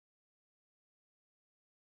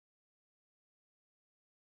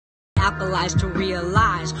alkalize to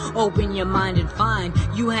realize. Open your mind and find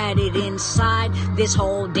you had it inside this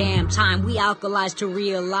whole damn time. We alkalize to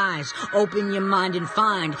realize. Open your mind and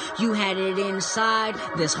find you had it inside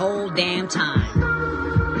this whole damn time.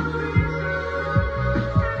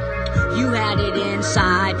 You had it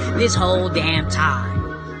inside this whole damn time.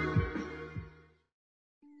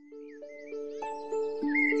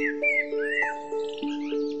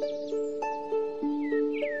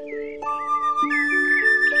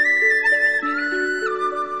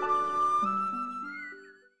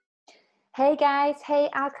 Hey guys, hey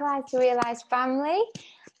Alkalise to Realise family.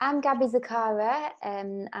 I'm Gabby Zakara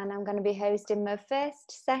and I'm going to be hosting my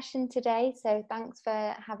first session today, so thanks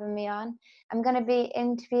for having me on. I'm going to be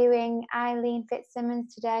interviewing Eileen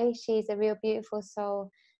Fitzsimmons today. She's a real beautiful soul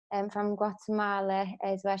from Guatemala,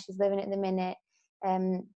 is where she's living at the minute.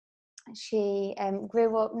 She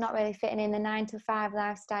grew up not really fitting in the 9-to-5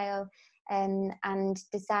 lifestyle and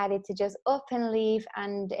decided to just up and leave,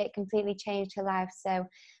 and it completely changed her life. So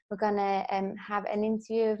we're going to have an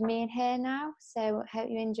interview of me and her now, so hope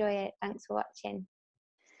you enjoy it. Thanks for watching.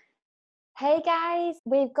 Hey guys,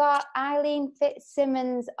 we've got Eileen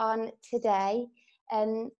Fitzsimmons on today.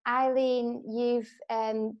 Eileen, you've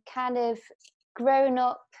kind of grown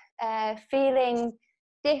up feeling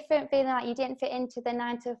different, feeling like you didn't fit into the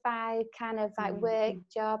 9-to-5 kind of like work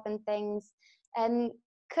job and things.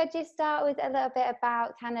 Could you start with a little bit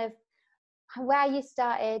about kind of where you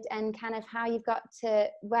started and kind of how you've got to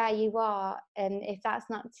where you are, and if that's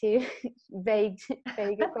not too vague,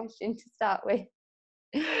 very good question to start with.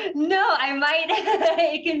 No, I might.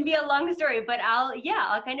 It can be a long story, but I'll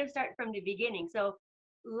kind of start from the beginning. So,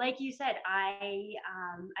 like you said, I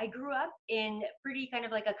grew up in pretty kind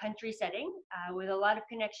of like a country setting with a lot of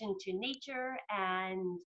connection to nature,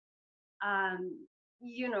 and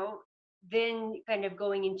then kind of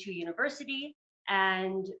going into university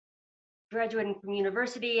and graduating from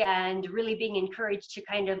university and really being encouraged to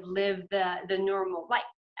kind of live the normal life.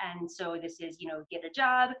 And so this is, get a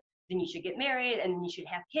job, then you should get married, and then you should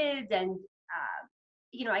have kids. And,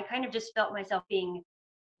 I kind of just felt myself being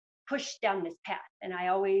pushed down this path. And I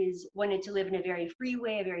always wanted to live in a very free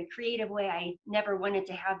way, a very creative way. I never wanted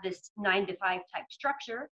to have this 9-to-5 type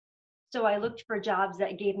structure. So I looked for jobs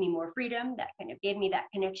that gave me more freedom, that kind of gave me that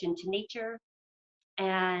connection to nature.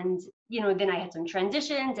 And, then I had some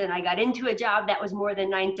transitions, and I got into a job that was more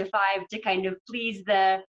than 9-to-5 to kind of please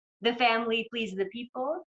the family, please the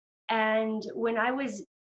people. And when I was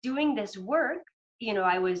doing this work,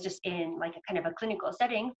 I was just in like a kind of a clinical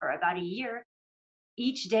setting for about a year.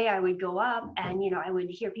 Each day I would go up and, I would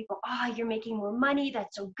hear people, oh, you're making more money.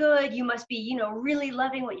 That's so good. You must be, really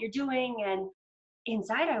loving what you're doing. And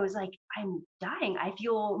inside I was like, I'm dying. I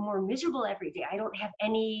feel more miserable every day. I don't have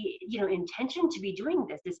any, intention to be doing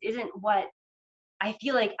this. This isn't what I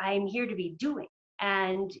feel like I'm here to be doing.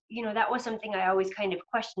 And, that was something I always kind of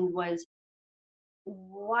questioned, was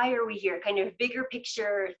why are we here? Kind of bigger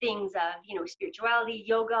picture things of, spirituality,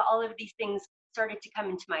 yoga, all of these things started to come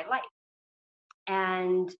into my life.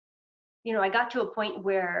 And, I got to a point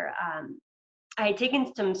where I had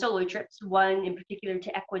taken some solo trips, one in particular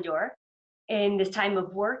to Ecuador, in this time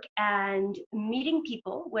of work, and meeting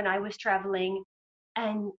people when I was traveling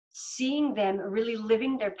and seeing them really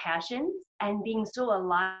living their passions and being so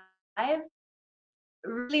alive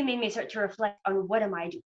really made me start to reflect on, what am I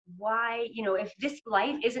doing? Why, if this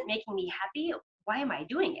life isn't making me happy, why am I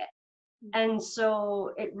doing it? And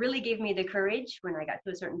so it really gave me the courage when I got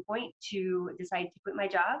to a certain point to decide to quit my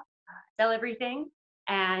job, sell everything,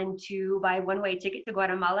 and to buy one-way ticket to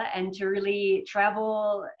Guatemala and to really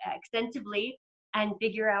travel extensively and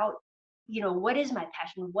figure out, what is my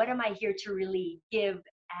passion? What am I here to really give?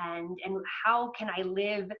 And how can I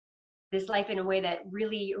live this life in a way that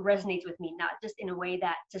really resonates with me, not just in a way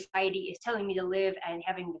that society is telling me to live and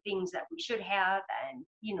having the things that we should have, and,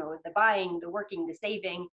 the buying, the working, the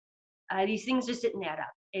saving. These things just didn't add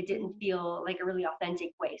up. It didn't feel like a really authentic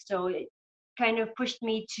way. So it kind of pushed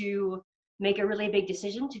me to make a really big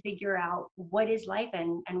decision to figure out what is life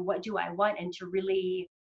and what do I want, and to really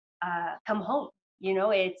come home.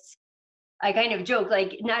 I kind of joke,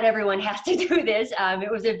 like, not everyone has to do this.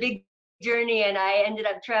 It was a big journey, and I ended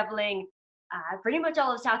up traveling pretty much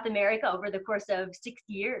all of South America over the course of 6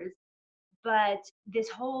 years. But this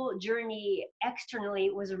whole journey externally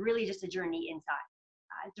was really just a journey inside.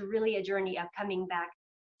 It's really a journey of coming back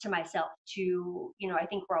to myself, to, I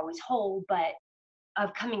think we're always whole, but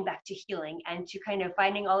of coming back to healing and to kind of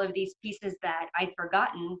finding all of these pieces that I'd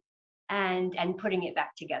forgotten and putting it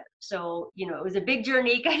back together. So, it was a big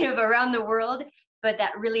journey kind of around the world. but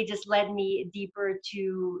that really just led me deeper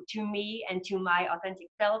to me and to my authentic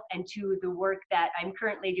self and to the work that I'm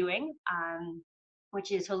currently doing,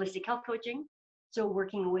 which is holistic health coaching. So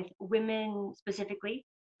working with women specifically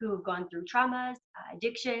who have gone through traumas,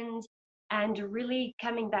 addictions, and really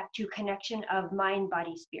coming back to connection of mind,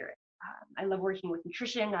 body, spirit. I love working with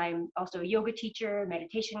nutrition. I'm also a yoga teacher,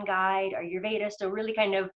 meditation guide, Ayurveda. So really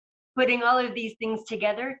kind of putting all of these things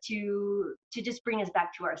together to just bring us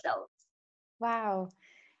back to ourselves. Wow.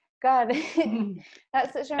 God,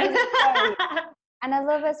 that's such an amazing story. And I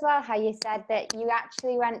love as well how you said that you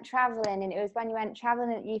actually went traveling, and it was when you went traveling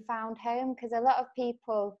that you found home, because a lot of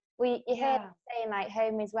people, you hear them saying like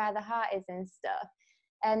home is where the heart is and stuff.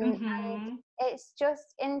 And it's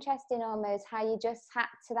just interesting almost how you just had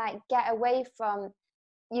to like get away from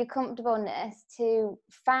your comfortableness to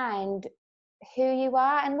find who you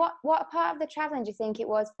are. And what part of the traveling do you think it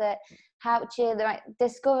was that helped you like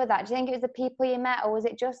discover that? Do you think it was the people you met, or was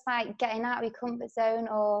it just like getting out of your comfort zone,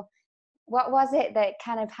 or what was it that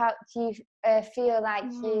kind of helped you feel like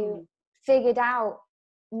you figured out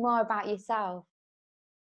more about yourself?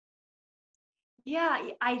 Yeah,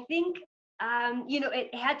 I think,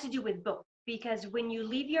 it had to do with both, because when you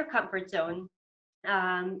leave your comfort zone,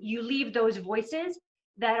 you leave those voices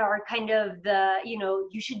that are kind of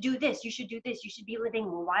you should do this, you should do this, you should be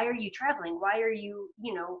living. Well, why are you traveling? Why are you,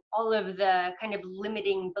 all of the kind of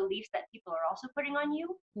limiting beliefs that people are also putting on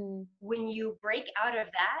you. When you break out of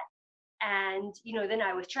that, and, then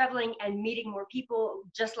I was traveling and meeting more people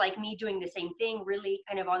just like me doing the same thing, really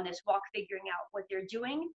kind of on this walk, figuring out what they're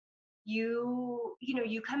doing. You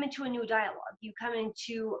come into a new dialogue, you come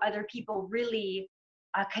into other people really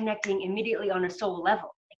connecting immediately on a soul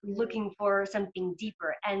level, like looking for something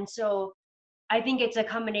deeper. And so I think it's a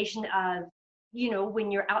combination of,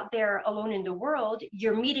 when you're out there alone in the world,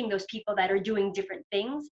 you're meeting those people that are doing different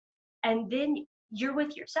things, and then you're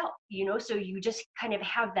with yourself, so you just kind of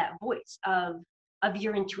have that voice of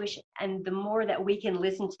your intuition. And the more that we can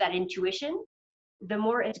listen to that intuition, the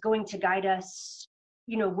more it's going to guide us,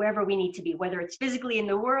 wherever we need to be, whether it's physically in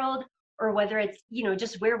the world or whether it's,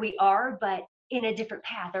 just where we are, but in a different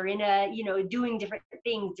path, or in a, doing different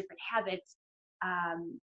things, different habits.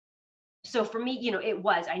 So for me,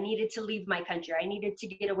 I needed to leave my country. I needed to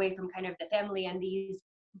get away from kind of the family and these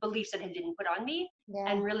beliefs that had been put on me,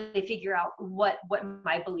 and really figure out what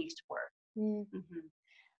my beliefs were.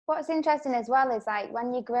 What's interesting as well is like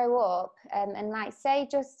when you grow up, and like say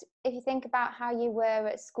just if you think about how you were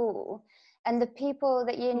at school and the people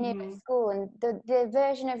that you knew at school, and the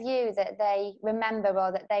version of you that they remember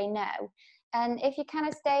or that they know. And if you kind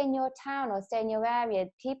of stay in your town or stay in your area,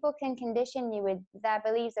 people can condition you with their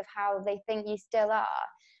beliefs of how they think you still are.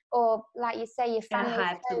 Or like you say, your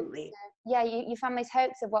family's hopes, your family's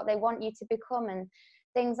hopes of what they want you to become and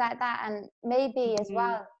things like that. And maybe as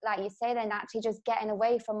well, like you say, then actually just getting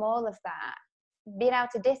away from all of that, being able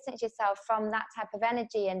to distance yourself from that type of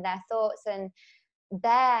energy and their thoughts and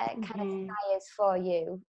their kind of desires for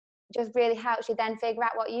you, just really helps you then figure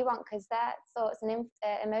out what you want, because their thoughts and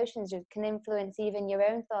emotions can influence even your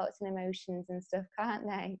own thoughts and emotions and stuff, can't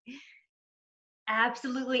they?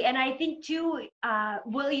 Absolutely. And I think too,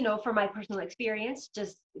 from my personal experience,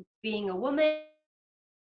 just being a woman,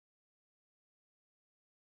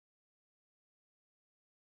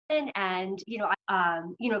 and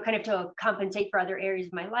kind of to compensate for other areas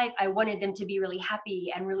of my life, I wanted them to be really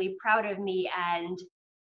happy and really proud of me, and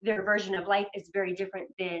their version of life is very different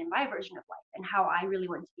than my version of life and how I really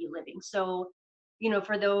want to be living. So,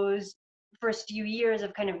 for those first few years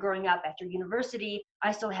of kind of growing up after university,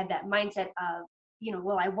 I still had that mindset of,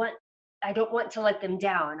 well, I don't want to let them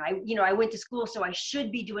down. I went to school, so I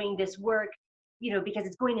should be doing this work, because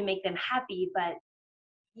it's going to make them happy. But,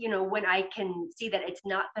 when I can see that it's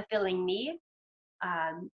not fulfilling me,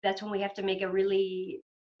 that's when we have to make a really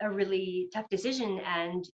tough decision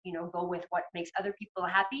and, go with what makes other people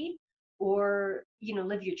happy, or,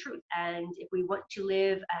 live your truth. And if we want to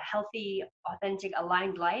live a healthy, authentic,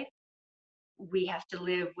 aligned life, we have to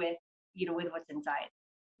live with, with what's inside,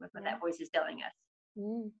 with what that voice is telling us.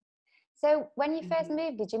 So when you first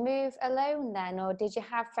moved, did you move alone then, or did you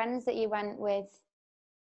have friends that you went with?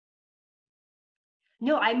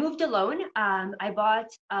 No, I moved alone. I bought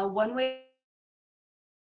a one-way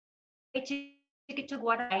ticket to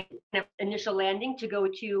Guadalajara, initial landing to go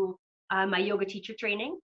to my yoga teacher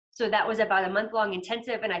training. So that was about a month-long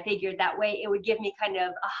intensive, and I figured that way it would give me kind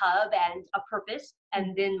of a hub and a purpose.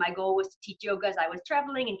 And then my goal was to teach yoga as I was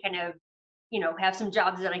traveling, and kind of, have some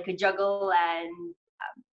jobs that I could juggle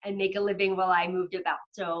and make a living while I moved about.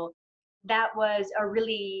 So that was a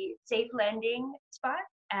really safe landing spot,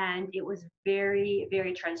 and it was very,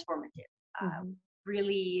 very transformative.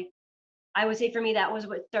 really, I would say for me, that was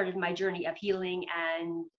what started my journey of healing.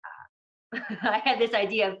 And I had this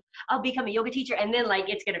idea of I'll become a yoga teacher and then like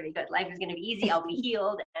it's gonna be good. Life is gonna be easy. I'll be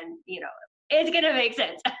healed, and it's gonna make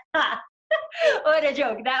sense. What a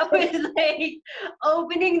joke! That was like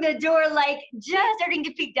opening the door, like just starting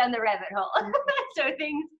to peek down the rabbit hole. So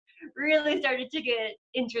things really started to get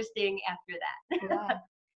interesting after that. Yeah.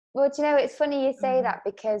 Well, do you know, it's funny you say Mhm. that,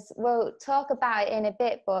 because we'll talk about it in a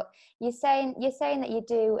bit, but you're saying that you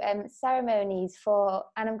do ceremonies for,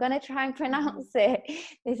 and I'm going to try and pronounce it.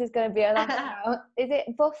 This is going to be a laugh now. Is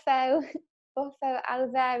it Buffo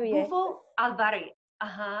Alvaria? Bufo alvari.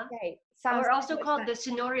 Uh-huh. Okay, sounds Or so also much called like, the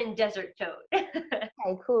Sonoran desert toad.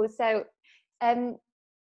 okay, cool. So, um,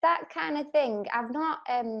 that kind of thing, I've not.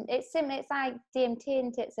 It's similar. It's like DMT,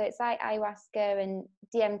 isn't it? So it's like ayahuasca and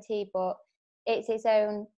DMT, but it's its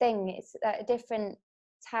own thing. It's a different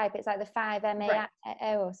type. It's like the 5-MeO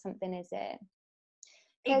Right. or something, is it?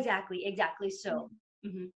 Because Exactly. So,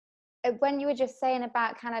 mhm. when you were just saying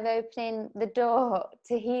about kind of opening the door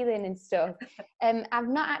to healing and stuff, I've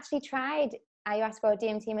not actually tried ayahuasca or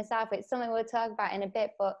DMT myself. It's something we'll talk about in a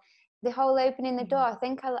bit, but the whole opening the door, I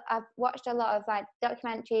think I've watched a lot of like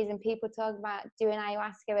documentaries and people talk about doing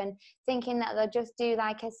ayahuasca and thinking that they'll just do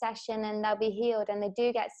like a session and they'll be healed, and they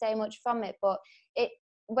do get so much from it. But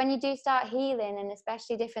when you do start healing, and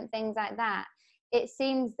especially different things like that, it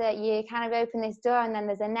seems that you kind of open this door and then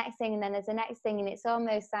there's a next thing and then there's a next thing, and it's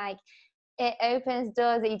almost like it opens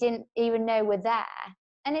doors that you didn't even know were there.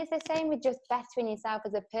 And it's the same with just bettering yourself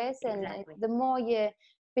as a person. Exactly. The more you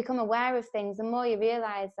become aware of things, the more you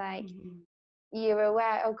realize like Mhm. you're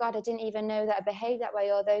aware, oh God, I didn't even know that I behaved that way,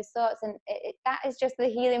 or those thoughts. And that is just the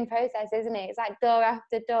healing process, isn't it? It's like door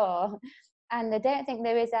after door. And I don't think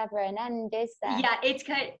there is ever an end, is there? Yeah, it's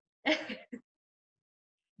kind.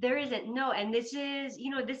 There isn't, no, and this is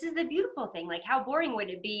the beautiful thing. Like, how boring would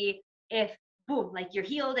it be if, boom, like you're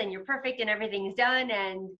healed and you're perfect and everything's done,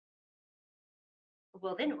 and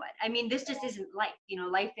well, then what? I mean, this just isn't life.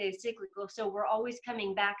 Life is cyclical, so we're always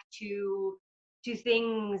coming back to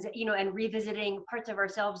things, and revisiting parts of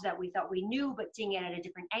ourselves that we thought we knew, but seeing it at a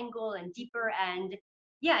different angle and deeper. And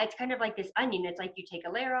yeah, it's kind of like this onion. It's like you take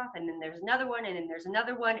a layer off, and then there's another one, and then there's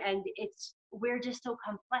another one, and we're just so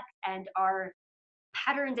complex, and our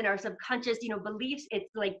patterns and our subconscious, beliefs. It's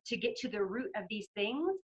like to get to the root of these things.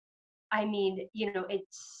 I mean,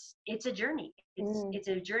 it's a journey. It's Mm. it's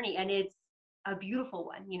a journey, and it's a beautiful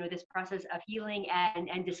one. This process of healing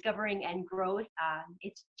and discovering and growth.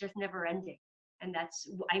 It's just never ending, and that's,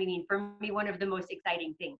 I mean, for me, one of the most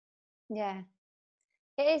exciting things. Yeah.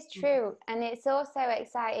 It is true, and it's also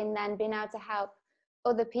exciting then being able to help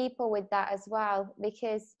other people with that as well,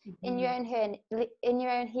 because in your Mhm.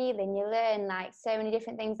 own healing, you learn like so many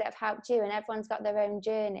different things that have helped you, and everyone's got their own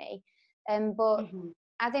journey. But Mhm.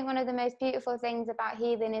 I think one of the most beautiful things about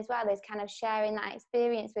healing as well is kind of sharing that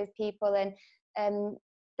experience with people, and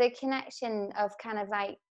the connection of kind of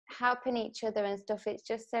like helping each other and stuff. It's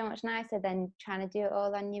just so much nicer than trying to do it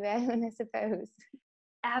all on your own, I suppose.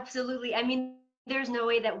 Absolutely. I mean, there's no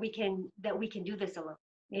way that we can do this alone.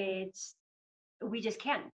 Mm. It's We just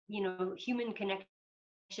can't. Human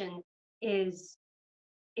connection is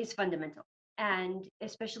is fundamental, and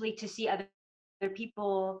especially to see other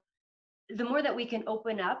people, the more that we can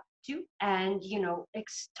open up to, and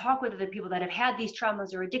talk with other people that have had these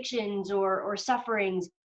traumas or addictions or sufferings,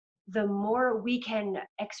 the more we can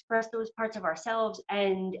express those parts of ourselves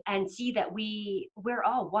and see that we're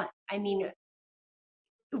all one. I mean,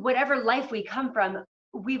 whatever life we come from,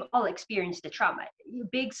 we've all experienced a trauma,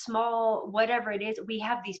 big, small, whatever it is. We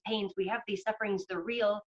have these pains, we have these sufferings, they're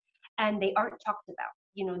real, and they aren't talked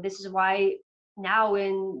about. This is why now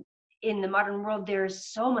in the modern world there's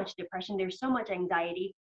so much depression, there's so much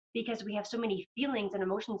anxiety, because we have so many feelings and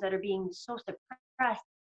emotions that are being so suppressed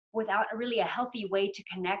without really a healthy way to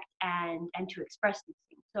connect and to express these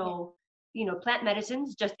things. Yeah. So, plant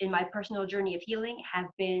medicines, just in my personal journey of healing, have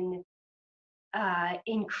been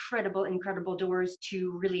incredible doors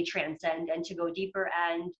to really transcend and to go deeper.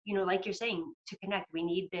 And like you're saying, to connect, we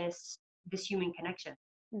need this human connection.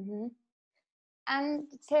 Hmm. And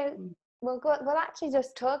so we'll actually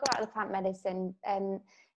just talk about the plant medicine.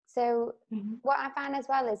 So Mhm. what I find as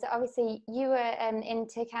well is that obviously you were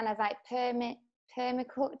into kind of like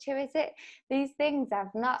permaculture, is it? These things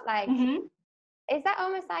I've not like. Mhm. Is that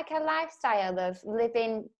almost like a lifestyle of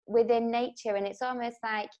living within nature, and it's almost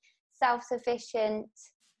like self-sufficient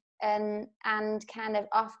and kind of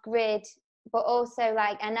off-grid, but also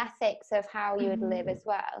like an ethics of how you would live Mhm. as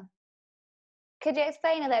well? Could you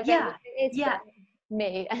explain a little bit what Yeah, it is for yeah.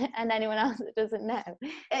 me and anyone else that doesn't know?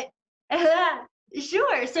 Eh,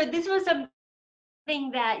 Sure. So this was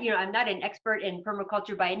thing that, you know, I'm not an expert in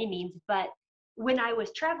permaculture by any means, but when I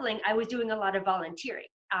was traveling, I was doing a lot of volunteering.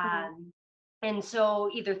 And so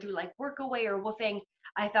either through like Workaway or Woofing,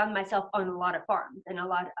 I found myself on a lot of farms and a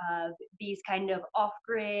lot of these kind of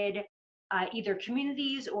off-grid, either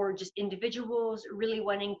communities or just individuals really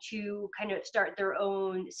wanting to kind of start their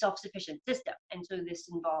own self-sufficient system. And so this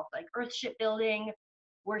involved like earth shipbuilding,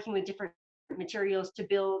 working with different materials to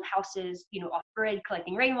build houses, you know, off-grid,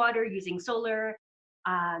 collecting rainwater, using solar,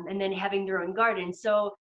 and then having their own garden.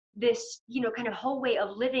 So this, you know, kind of whole way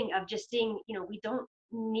of living, of just seeing, you know, we don't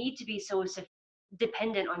need to be so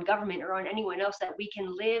dependent on government or on anyone else, that we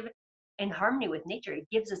can live in harmony with nature. It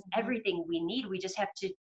gives us everything we need. We just have to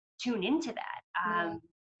tune into that.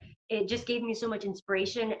 It just gave me so much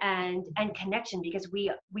inspiration and connection, because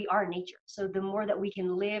we are nature. So the more that we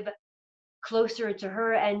can live closer to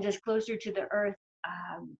her and just closer to the earth,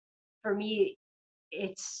 for me,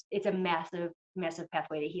 it's a massive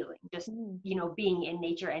pathway to healing. Just you know, being in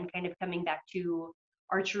nature and kind of coming back to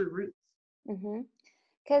our true roots.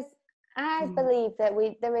 Because I believe that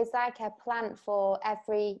there is like a plant for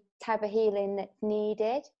every type of healing that's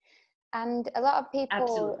needed, and a lot of people,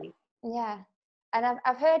 absolutely, yeah. And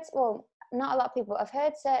I've heard, well, not a lot of people, I've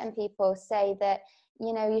heard certain people say that,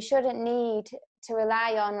 you know, you shouldn't need to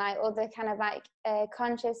rely on like other kind of like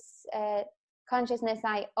consciousness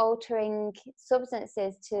like altering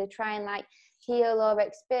substances to try and like heal or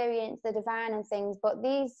experience the divine and things. But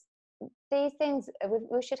these things,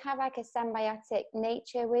 we should have like a symbiotic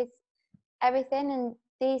nature with everything, and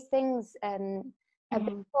these things have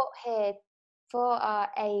been put here for our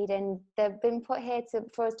aid, and they've been put here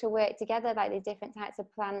for us to work together, like these different types of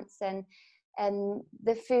plants and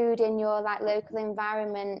the food in your like local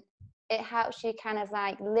environment. It helps you kind of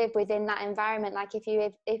like live within that environment. Like if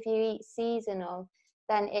you eat seasonal,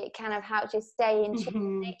 then it kind of helps you stay in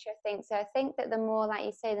tune with nature, I think. So I think that the more, like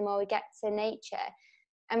you say, the more we get to nature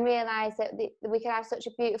and realize that we can have such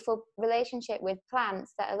a beautiful relationship with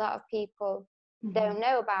plants that a lot of people don't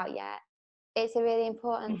know about yet. It's a really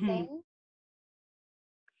important thing.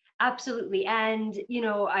 Absolutely. And, you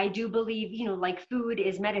know, I do believe, you know, like food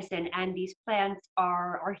is medicine, and these plants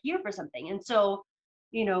are here for something. And so,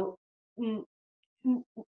 you know,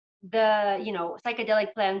 the, you know,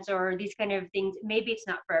 psychedelic plants or these kind of things, maybe it's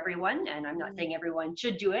not for everyone, and I'm not saying everyone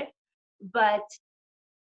should do it, but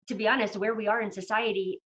to be honest, where we are in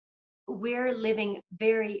society, we're living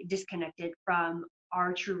very disconnected from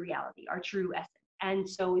our true reality, our true essence. And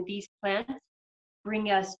so these plants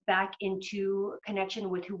bring us back into connection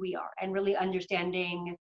with who we are, and really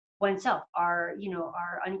understanding oneself, our, you know,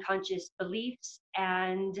 our unconscious beliefs.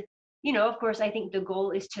 And, you know, of course, I think the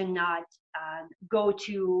goal is to not go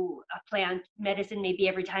to a plant medicine maybe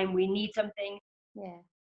every time we need something,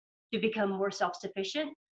 to become more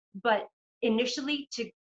self-sufficient, but initially to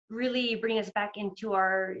really bring us back into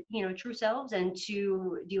our, you know, true selves, and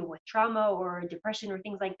to deal with trauma or depression or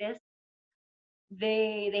things like this.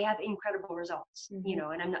 They have incredible results, you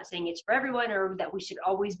know, and I'm not saying it's for everyone or that we should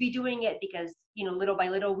always be doing it, because, you know, little by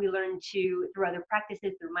little we learn to, through other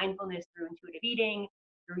practices, through mindfulness, through intuitive eating,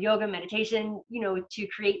 through yoga, meditation, you know, to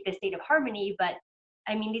create this state of harmony. But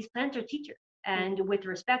I mean, these plants are teachers, and with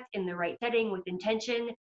respect, in the right setting, with intention,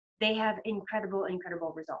 they have incredible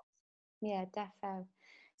results. Yeah, defo.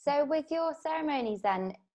 So with your ceremonies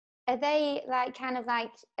then, are they like kind of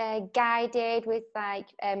like guided with like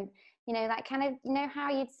you know, like kind of, you know how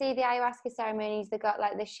you'd see the ayahuasca ceremonies, they got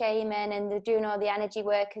like the shaman and they're doing all the energy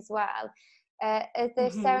work as well. Are the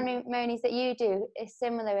ceremonies that you do is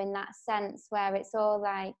similar in that sense, where it's all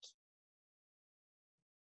like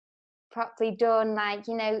properly done? Like,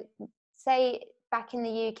 you know, say back in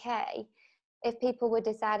the UK, if people were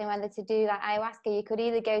deciding whether to do like ayahuasca, you could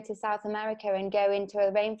either go to South America and go into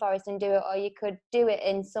a rainforest and do it, or you could do it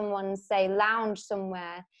in someone's, say, lounge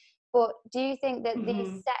somewhere. But do you think that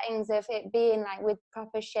these settings of it being like with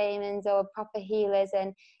proper shamans or proper healers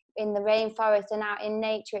and in the rainforest and out in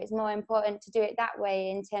nature, it's more important to do it that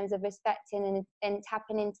way in terms of respecting and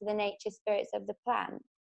tapping into the nature spirits of the plant?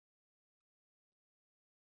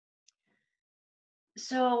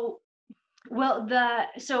 So, well,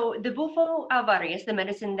 the bufo alvarius, the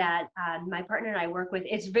medicine that my partner and I work with,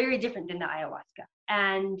 is very different than the ayahuasca.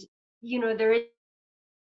 And, you know, there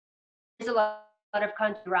is a lot of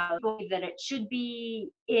content around that it should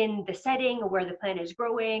be in the setting where the plant is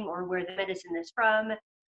growing or where the medicine is from.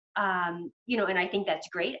 You know, and I think that's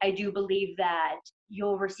great. I do believe that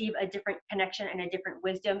you'll receive a different connection and a different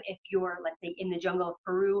wisdom if you're, let's say, in the jungle of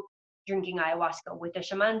Peru drinking ayahuasca with the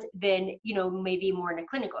shamans, than, you know, maybe more in a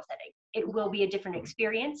clinical setting. It will be a different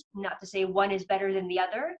experience. Not to say one is better than the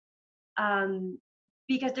other,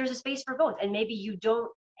 because there's a space for both, and maybe you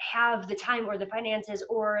don't have the time or the finances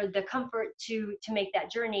or the comfort to make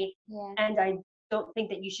that journey. Yeah. And I don't think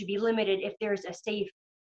that you should be limited if there's a safe,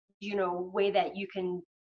 way that you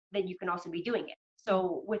can also be doing it.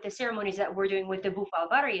 So with the ceremonies that we're doing with the bufal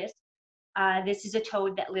varius, this is a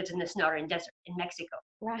toad that lives in the Sonoran Desert in Mexico.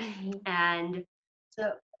 Right. And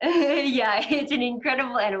so, yeah, it's an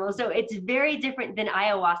incredible animal. So it's very different than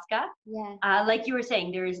ayahuasca. Yeah. Like you were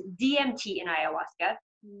saying, there's DMT in ayahuasca,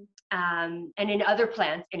 and in other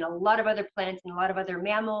plants, in a lot of other plants, in a lot of other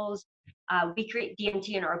mammals. We create DMT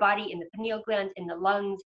in our body, in the pineal gland, in the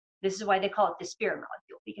lungs. This is why they call it the spirit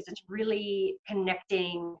molecule, because it's really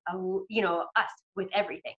connecting, us with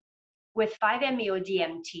everything. With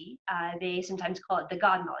 5-MeO-DMT, they sometimes call it the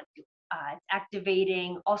God molecule. It's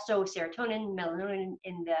activating also serotonin, melatonin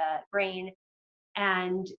in the brain,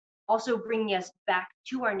 and also bringing us back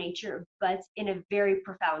to our nature, but in a very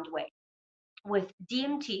profound way. With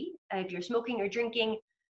DMT, if you're smoking or drinking,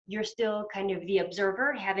 you're still kind of the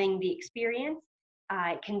observer having the experience.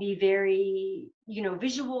 It can be very,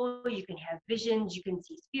 visual. You can have visions, you can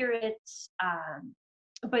see spirits,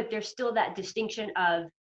 but there's still that distinction of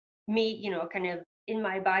me, kind of in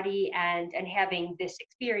my body and having this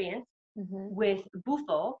experience. With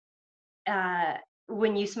bufo,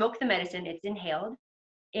 when you smoke the medicine, it's inhaled.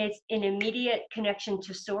 It's an immediate connection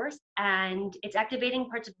to source, and it's activating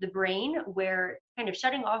parts of the brain where kind of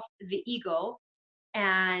shutting off the ego,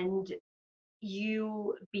 and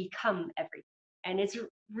you become everything. And it's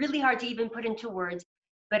really hard to even put into words,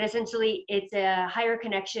 but essentially it's a higher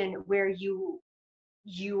connection where you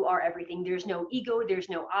are everything. There's no ego, there's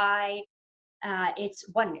no I. It's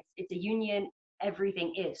oneness, it's a union,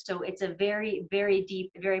 everything is. So it's a very, very deep,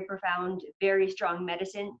 very profound, very strong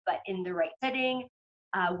medicine, but in the right setting,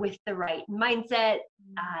 with the right mindset.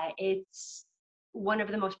 It's one of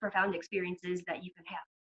the most profound experiences that you can have.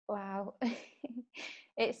 Wow.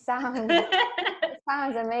 It sounds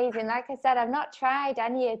amazing. Like I said, I've not tried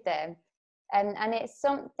any of them. And it's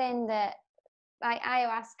something that, like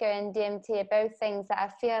ayahuasca and DMT are both things that I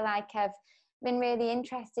feel like I've been really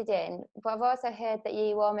interested in, but I've also heard that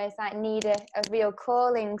you almost like need a real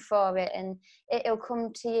calling for it, and it'll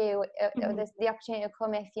come to you, or the opportunity will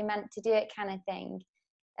come if you're meant to do it, kind of thing.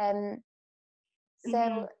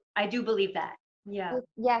 So I do believe that. Yeah.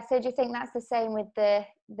 So do you think that's the same with the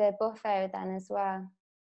buffo then as well?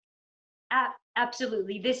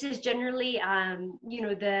 Absolutely. This is generally,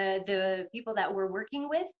 the people that we're working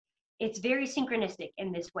with, it's very synchronistic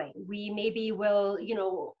in this way. We maybe will,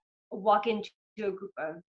 walk into a group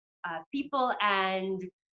of people, and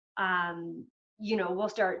we'll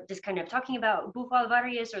start just kind of talking about bufal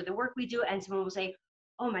varius or the work we do, and someone will say,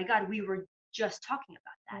 "Oh my God, we were just talking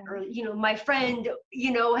about that," or my friend,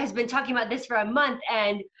 has been talking about this for a month,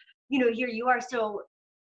 and here you are. So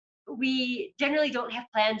we generally don't have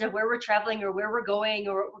plans of where we're traveling or where we're going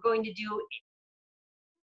or what we're going to do.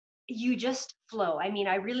 You just flow. I mean,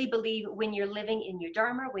 I really believe when you're living in your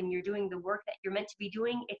dharma, when you're doing the work that you're meant to be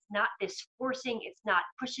doing, it's not this forcing, it's not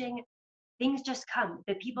pushing. Things just come.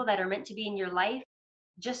 The people that are meant to be in your life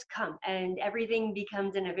just come, and everything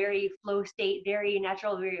becomes in a very flow state, very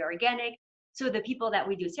natural, very organic. So the people that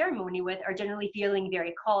we do ceremony with are generally feeling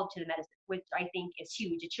very called to the medicine, which I think is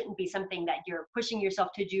huge. It shouldn't be something that you're pushing yourself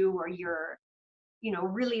to do, or you're,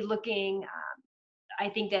 really looking. I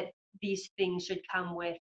think that these things should come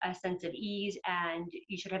with a sense of ease, and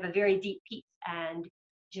you should have a very deep peace, and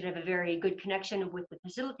you should have a very good connection with the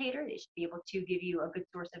facilitator. They should be able to give you a good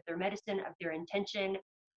source of their medicine, of their intention,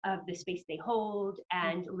 of the space they hold,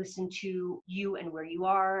 and listen to you and where you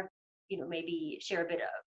are. Maybe share a bit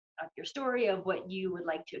of your story of what you would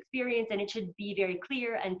like to experience, and it should be very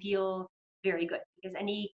clear and feel very good, because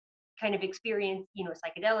any kind of experience,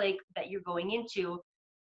 psychedelic that you're going into,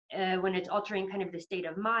 when it's altering kind of the state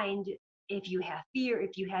of mind, if you have fear,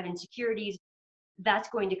 if you have insecurities, that's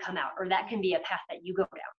going to come out, or that can be a path that you go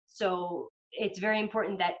down. So it's very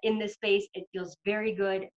important that in this space, it feels very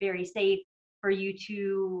good, very safe for you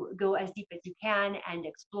to go as deep as you can and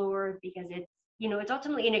explore, because it's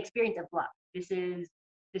ultimately an experience of love. This is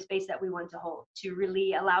the space that we want to hold, to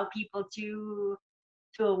really allow people to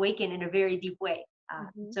awaken in a very deep way.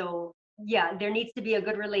 So yeah, there needs to be a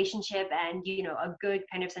good relationship and a good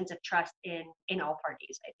kind of sense of trust in all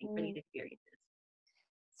parties, I think, for these experiences.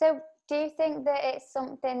 So do you think that it's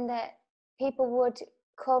something that people would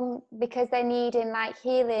come because they're needing like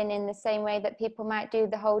healing in the same way that people might do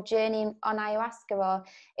the whole journey on ayahuasca, or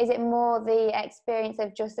is it more the experience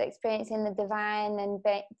of just experiencing the divine and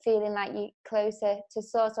feeling like you closer to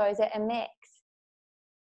source, or is it a mix?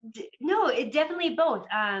 No, it definitely both.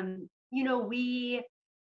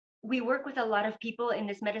 we work with a lot of people in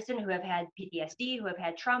this medicine who have had PTSD, who have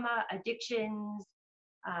had trauma, addictions,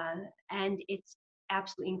 and it's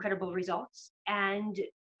absolutely incredible results. And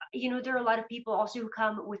there are a lot of people also who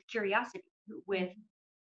come with curiosity, with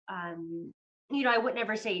I would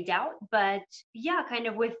never say doubt, but yeah, kind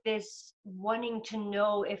of with this wanting to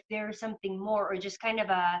know if there's something more, or just kind of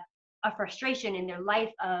a frustration in their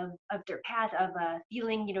life of their path, of a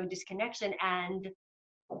feeling, disconnection, and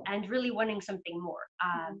really wanting something more.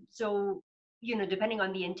 So, depending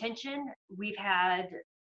on the intention, we've had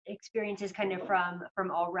experiences kind of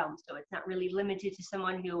from all realms. So it's not really limited to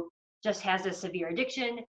someone who just has a severe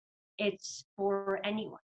addiction. It's for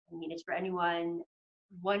anyone. I mean, it's for anyone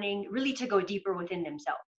wanting really to go deeper within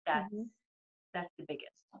themselves. That's the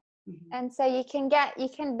biggest. And so you can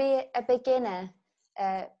be a beginner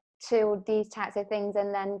to these types of things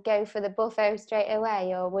and then go for the buffo straight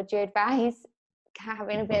away, or would you advise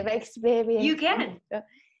having a bit of experience? You can.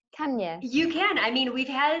 Can you? You can. I mean, we've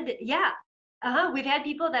had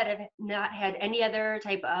people that have not had any other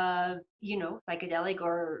type of, psychedelic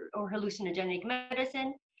or hallucinogenic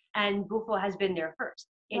medicine, and bufo has been there first.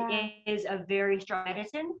 It is a very strong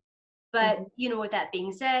medicine. But, with that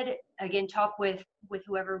being said, again, talk with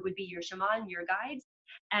whoever would be your shaman, your guides,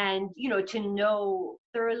 and, to know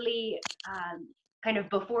thoroughly kind of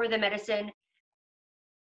before the medicine.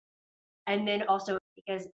 And then also,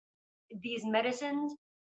 because these medicines,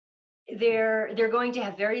 they're going to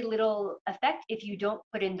have very little effect if you don't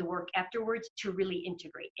put in the work afterwards to really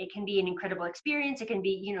integrate. It can be an incredible experience. It can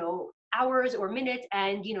be, hours or minutes,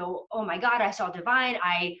 and, oh my God, I saw divine.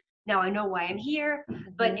 Now I know why I'm here.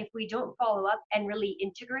 But if we don't follow up and really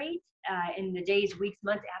integrate in the days, weeks,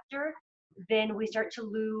 months after, then we start to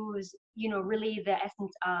lose, really the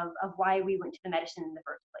essence of why we went to the medicine in the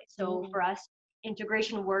first place. So for us,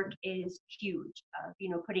 integration work is huge,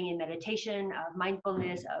 putting in meditation, of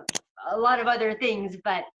mindfulness, of a lot of other things.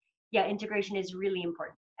 But yeah, integration is really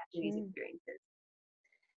important after these experiences.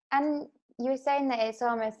 And you were saying that it's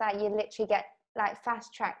almost like you literally get like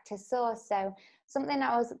fast tracked to source. So something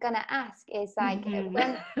I was going to ask is like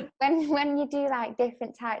when you do like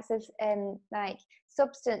different types of like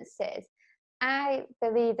substances, I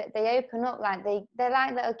believe that they open up, like they're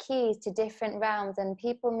like little keys to different realms, and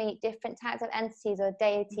people meet different types of entities or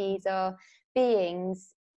deities or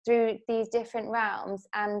beings through these different realms.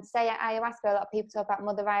 And say at ayahuasca, a lot of people talk about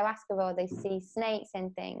mother ayahuasca, or they see snakes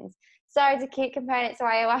and things. Sorry to keep comparing it to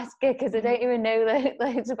ayahuasca, because I don't even know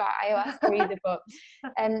loads about ayahuasca either. But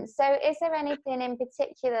so is there anything in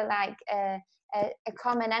particular, like a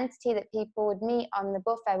common entity that people would meet on the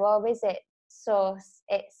buffet, or is it source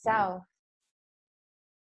itself?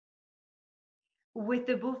 With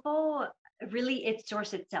the bufo, really, it's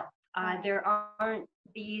source itself. There aren't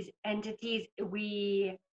these entities.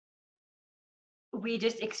 We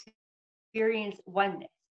just experience oneness.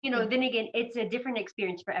 Then again, it's a different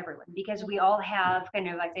experience for everyone, because we all have kind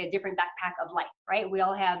of like a different backpack of life, right? We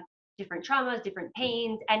all have different traumas, different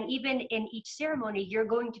pains, and even in each ceremony, you're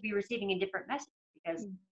going to be receiving a different message, because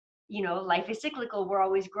life is cyclical. We're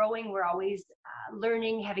always growing. We're always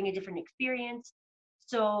learning, having a different experience.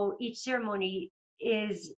 So each ceremony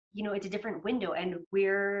is, it's a different window, and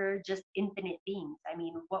we're just infinite beings. I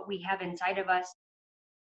mean, what we have inside of us,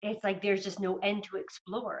 it's like there's just no end to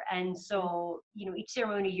explore. And so, each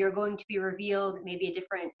ceremony, you're going to be revealed maybe a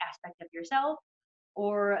different aspect of yourself,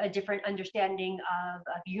 or a different understanding of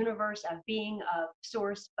universe, of being, of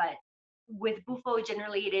source. But with bufo,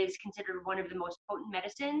 generally, it is considered one of the most potent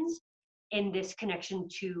medicines in this connection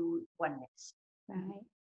to oneness. Right.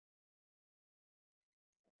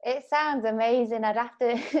 It sounds amazing. I'd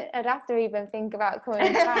have to even think about coming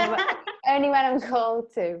and trying, but only when I'm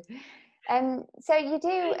called to. So you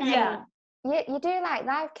do, you do like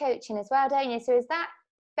life coaching as well, don't you? So is that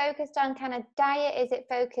focused on kind of diet? Is it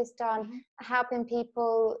focused on helping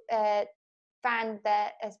people find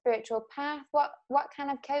a spiritual path? What kind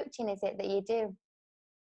of coaching is it that you do?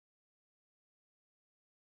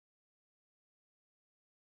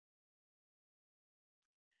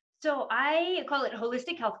 So I call it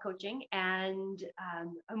holistic health coaching, and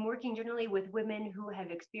I'm working generally with women who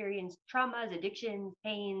have experienced traumas, addictions,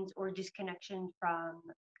 pains, or disconnection from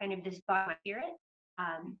kind of this body spirit.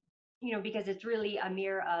 Because it's really a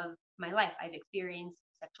mirror of my life. I've experienced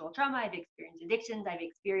sexual trauma, I've experienced addictions, I've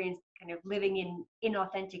experienced kind of living in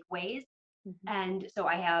inauthentic ways, and so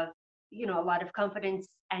I have a lot of confidence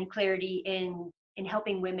and clarity in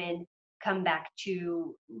helping women come back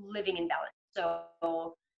to living in balance.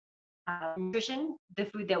 So nutrition, the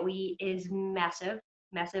food that we eat, is massive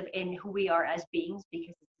in who we are as beings,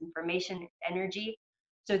 because it's information, it's energy.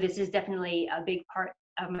 So this is definitely a big part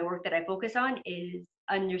of my work that I focus on, is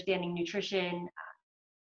understanding nutrition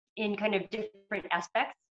in kind of different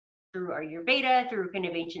aspects through Ayurveda, through kind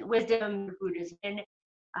of ancient wisdom, Buddhism,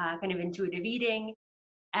 kind of intuitive eating.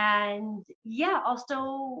 And yeah,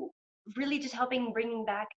 also really just helping bring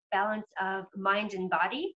back balance of mind and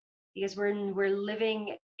body, because when we're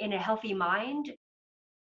living in a healthy mind,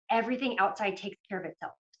 everything outside takes care of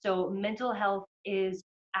itself. So mental health is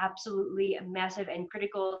absolutely massive and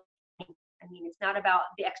critical. I mean, it's not about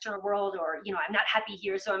the external world or, I'm not happy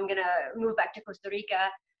here, so I'm gonna move back to Costa Rica.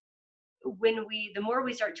 The more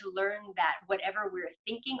we start to learn that whatever we're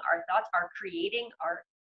thinking, our thoughts are creating our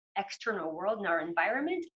external world and our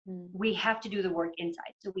environment, we have to do the work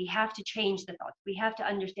inside. So we have to change the thoughts. We have to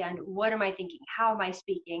understand, what am I thinking? How am I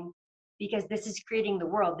speaking? Because this is creating the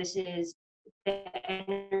world. This is the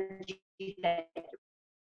energy that you're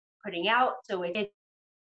putting out. So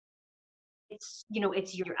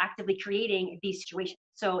you're actively creating these situations.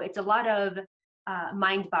 So it's a lot of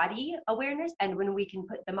mind-body awareness. And when we can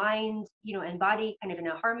put the mind, and body kind of in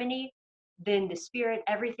a harmony, then the spirit,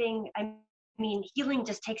 everything, I mean, healing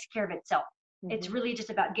just takes care of itself. Mm-hmm. It's really just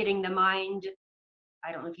about getting the mind,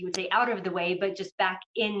 I don't know if you would say out of the way, but just back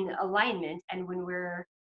in alignment. And when we're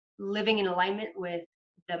living in alignment with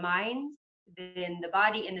the mind, then the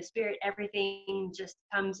body and the spirit, everything just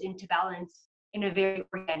comes into balance in a very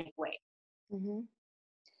organic way. Mm-hmm.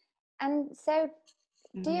 And so,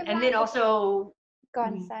 do you? And then also, go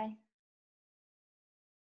on, say.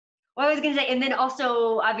 Well, I was going to say, and then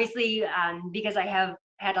also, obviously, because I have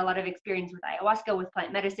had a lot of experience with ayahuasca, with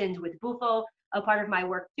plant medicines, with bufo, a part of my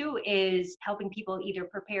work too is helping people either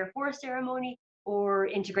prepare for a ceremony or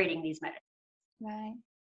integrating these medicines. Right.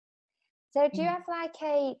 So do you have like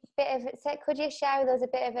a bit of, so could you share with us a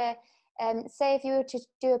bit of a, say if you were to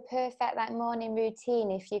do a perfect like morning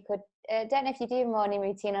routine, if you could, I don't know if you do morning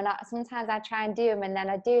routine or not. Sometimes I try and do them and then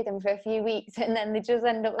I do them for a few weeks and then they just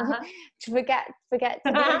end up to forget to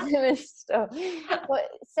do them and stuff. But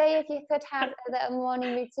say if you could have a little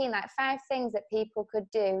morning routine, like 5 things that people could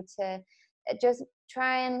do to just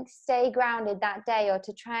try and stay grounded that day, or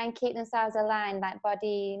to try and keep themselves aligned, like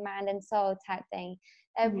body, mind and soul type thing.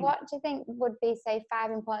 What do you think would be, say,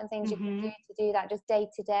 5 important things you could do to do that just day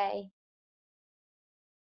to day?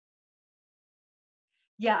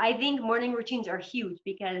 Yeah, I think morning routines are huge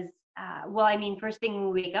because, well, I mean, first thing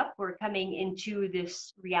when we wake up, we're coming into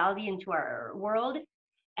this reality, into our world.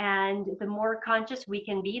 And the more conscious we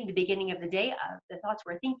can be in the beginning of the day of the thoughts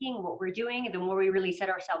we're thinking, what we're doing, the more we really set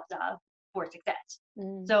ourselves up for success.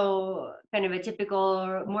 So kind of a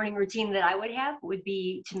typical morning routine that I would have would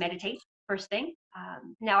be to meditate first thing.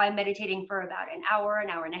 Now I'm meditating for about an hour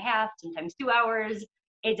and a half, sometimes 2 hours.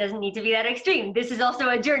 It doesn't need to be that extreme. This is also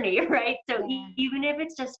a journey, right? So even if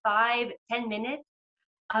it's just 5-10 minutes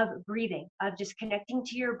of breathing, of just connecting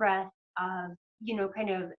to your breath, of, kind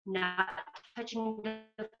of not touching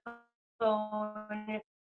the phone,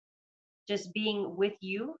 just being with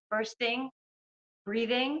you first thing,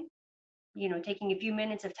 breathing, taking a few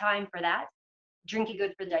minutes of time for that. Drinking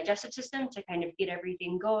good for the digestive system to kind of get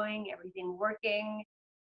everything going, everything working.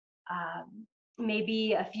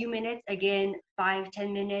 Maybe a few minutes, again,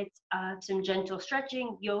 5-10 minutes of some gentle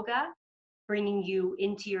stretching, yoga, bringing you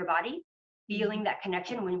into your body, feeling that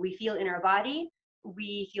connection. When we feel in our body,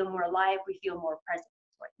 we feel more alive, we feel more present.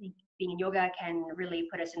 So I think being in yoga can really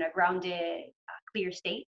put us in a grounded, clear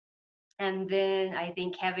state. And then I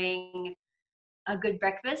think having a good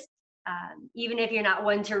breakfast, even if you're not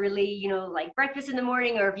one to really, like breakfast in the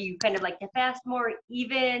morning, or if you kind of like to fast more,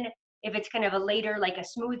 even if it's kind of a later, like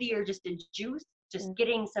a smoothie or just a juice, just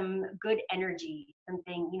getting some good energy,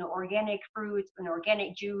 something, organic fruits, an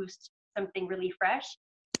organic juice, something really fresh.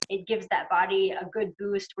 It gives that body a good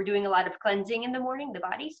boost. We're doing a lot of cleansing in the morning, the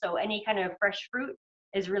body. So any kind of fresh fruit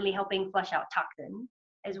is really helping flush out toxins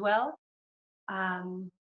as well.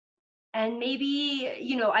 And maybe,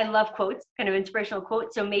 I love quotes, kind of inspirational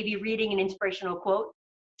quotes. So maybe reading an inspirational quote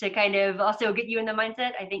to kind of also get you in the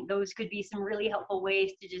mindset. I think those could be some really helpful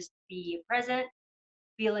ways to just be present,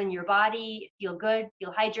 feel in your body, feel good,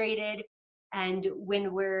 feel hydrated. And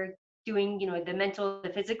when we're doing, the mental, the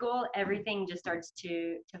physical, everything just starts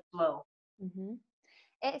to flow.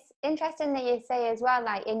 It's interesting that you say as well,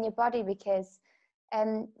 like in your body, because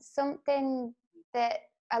something that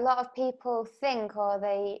a lot of people think, or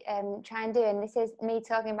they try and do, and this is me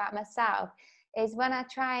talking about myself, is when I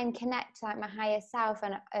try and connect to like my higher self,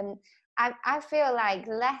 and I feel like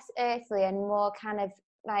less earthly and more kind of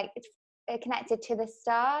like connected to the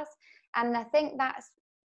stars. And I think that's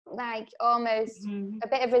like almost a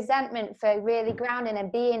bit of resentment for really grounding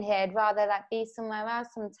and being here. I'd rather like be somewhere else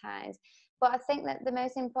sometimes. But I think that the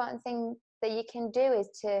most important thing that you can do is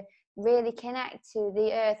to really connect to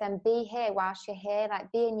the earth and be here whilst you're here,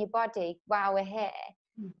 like be in your body while we're here.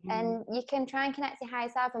 And you can try and connect to your higher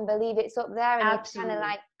self and believe it's up there, and you're trying to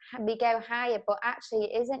like we go higher, but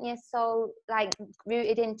actually isn't your soul like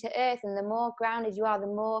rooted into earth? And the more grounded you are, the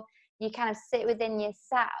more you kind of sit within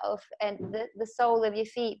yourself, and the sole of your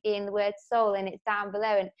feet being the word soul, and it's down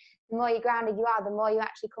below. And the more you're grounded you are, the more you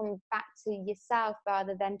actually come back to yourself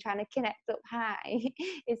rather than trying to connect up high.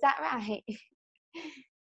 Is that right?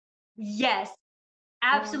 Yes,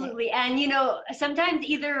 absolutely. And, you know, sometimes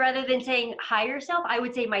either rather than saying higher self, I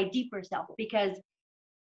would say my deeper self, because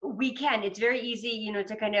it's very easy, you know,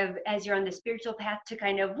 to kind of, as you're on the spiritual path, to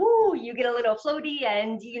kind of, woo, you get a little floaty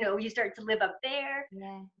and, you know, you start to live up there.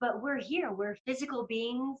 Yeah. But we're here, we're physical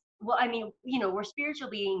beings. Well, I mean, you know, we're spiritual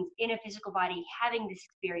beings in a physical body having this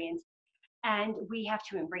experience, and we have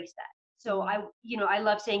to embrace that. So I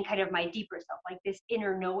love saying kind of my deeper self, like this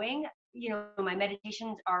inner knowing. You know, my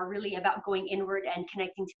meditations are really about going inward and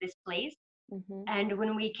connecting to this place. And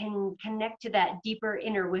when we can connect to that deeper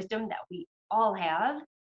inner wisdom that we all have,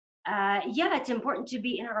 it's important to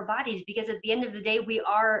be in our bodies, because at the end of the day, we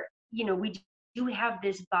do have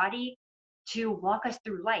this body to walk us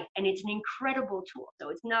through life, and it's an incredible tool. So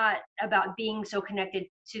it's not about being so connected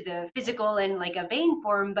to the physical in like a vain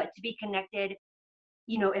form, but to be connected,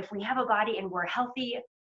 you know, if we have a body and we're healthy,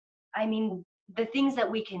 I mean, the things that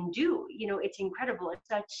we can do, you know, it's incredible.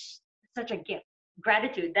 It's such a gift.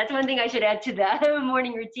 Gratitude, that's one thing I should add to the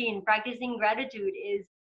morning routine. Practicing gratitude is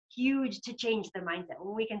huge to change the mindset.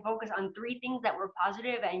 When we can focus on 3 things that we're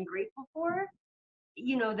positive and grateful for,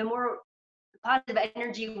 you know, the more positive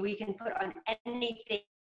energy we can put on anything,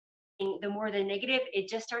 the more the negative, it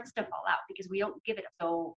just starts to fall out because we don't give it up.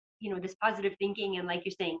 So, you know, this positive thinking and, like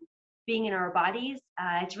you're saying, being in our bodies,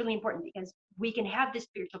 it's really important, because we can have this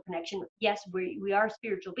spiritual connection. Yes, we are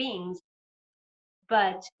spiritual beings,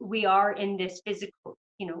 but we are in this physical,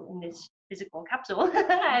 you know, in this physical capsule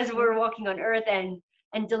as we're walking on earth and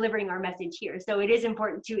delivering our message here. So it is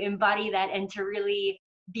important to embody that and to really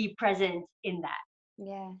be present in that.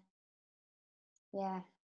 Yeah.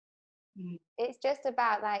 It's just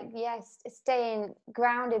about like, yes, staying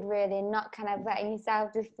grounded really, and not kind of letting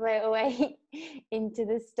yourself just float away into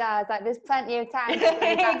the stars. Like there's plenty of time to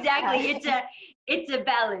exactly. It's a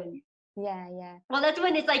balance. Yeah. Well, that's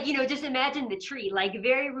when it's like, you know, just imagine the tree, like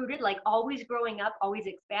very rooted, like always growing up, always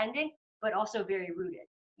expanding, but also very rooted.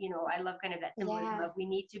 You know, I love kind of that symbolism of we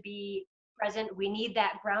need to be present, we need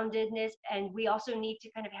that groundedness, and we also need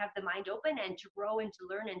to kind of have the mind open and to grow and to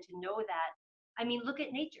learn and to know that. I mean, look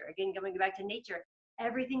at nature. Again, going back to nature,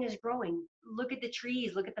 everything is growing. Look at the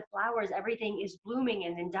trees, look at the flowers, everything is blooming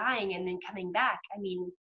and then dying and then coming back. I mean,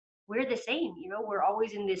 we're the same, you know, we're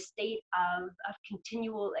always in this state of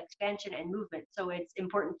continual expansion and movement. So it's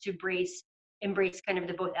important to embrace kind of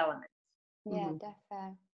the both elements. Yeah,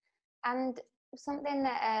 definitely. And something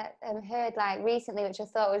that I heard like recently, which I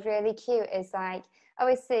thought was really cute, is like,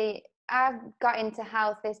 obviously I've got into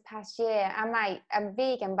health this past year. I'm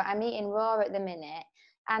vegan, but I'm eating raw at the minute.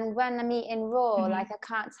 And when I'm eating raw, like I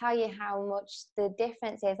can't tell you how much the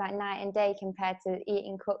difference is, like night and day compared to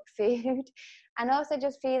eating cooked food. And also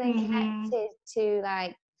just feeling connected to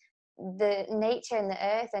like the nature and the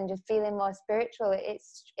earth, and just feeling more spiritual.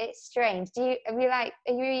 It's strange. Are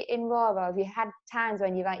you eating raw, or have you had times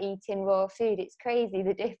when you're like eating raw food? It's crazy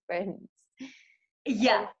the difference.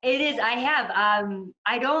 Yeah, it is. I have.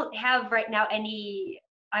 I don't have right now any,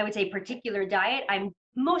 I would say, particular diet. I'm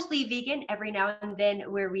mostly vegan. Every now and then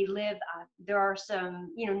where we live, there are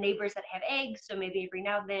some, you know, neighbors that have eggs. So maybe every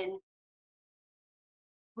now and then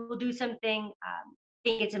we'll do something. I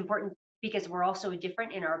think it's important because we're also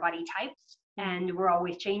different in our body types, and we're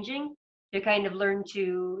always changing, to kind of learn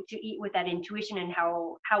to eat with that intuition and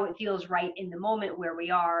how it feels right in the moment where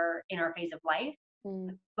we are in our phase of life.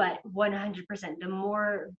 But 100%, the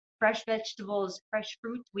more fresh vegetables, fresh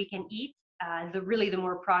fruits we can eat, the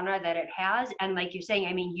more prana that it has. And like you're saying,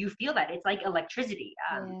 I mean, you feel that it's like electricity.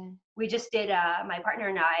 We just did, my partner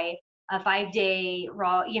and I, a 5-day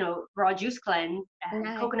raw juice cleanse, and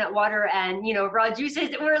coconut water and, you know, raw juices.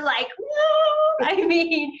 We're like, whoa! I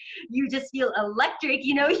mean, you just feel electric,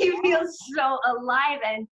 you know, you feel so alive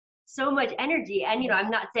and so much energy. And, you know,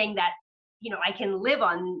 I'm not saying that, you know, I can live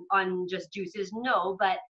on just juices, no,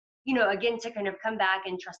 but, you know, again, to kind of come back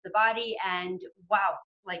and trust the body. And wow,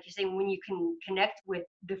 like you're saying, when you can connect with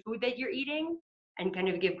the food that you're eating and kind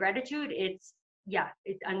of give gratitude, it's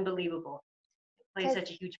unbelievable. It plays such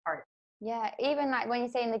a huge part. Yeah, even like when you're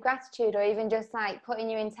saying the gratitude, or even just like putting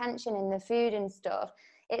your intention in the food and stuff,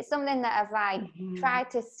 it's something that I've like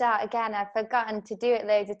tried to start again. I've forgotten to do it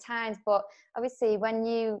loads of times, but obviously when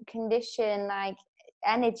you condition like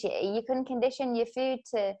energy, you can condition your food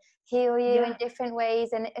to heal you in different ways,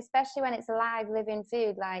 and especially when it's alive living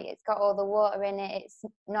food, like it's got all the water in it, it's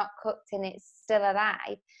not cooked and it's still alive.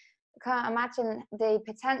 I can't imagine the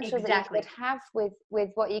potential that you could have with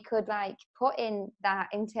what you could like put in that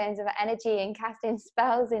in terms of energy and casting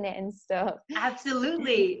spells in it and stuff.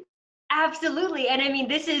 Absolutely. Absolutely. And I mean,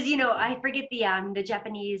 this is, you know, I forget the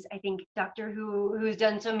Japanese, I think, doctor who's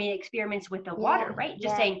done so many experiments with the water, right?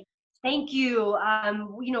 Just saying, thank you.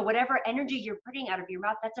 You know, whatever energy you're putting out of your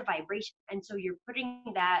mouth, that's a vibration. And so you're putting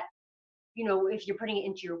that, you know, if you're putting it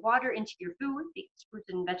into your water, into your food, because fruits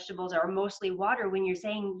and vegetables are mostly water, when you're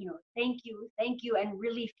saying, you know, thank you, and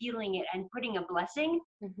really feeling it and putting a blessing,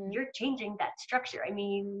 you're changing that structure. I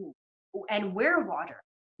mean, and we're water,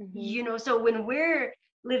 you know, so when we're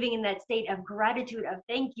living in that state of gratitude, of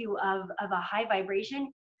thank you, of a high vibration,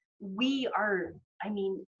 we are, I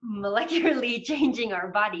mean, molecularly changing our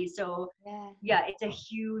bodies. So yeah, it's a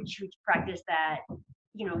huge practice that,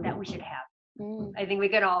 you know, that we should have. I think we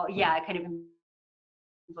could all, kind of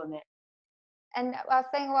implement. And I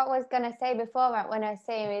think what I was going to say before, when I was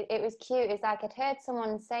saying it was cute, is like I'd heard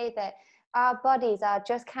someone say that our bodies are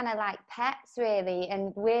just kind of like pets, really,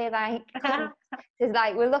 and we're like, it's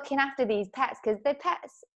like we're looking after these pets because the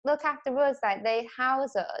pets look after us, like they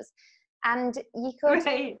house us, and you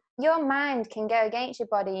could, your mind can go against your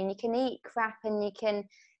body, and you can eat crap, and you can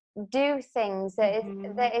do things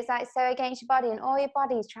that is like so against your body, and all your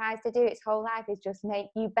body tries to do its whole life is just make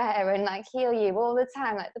you better and like heal you all the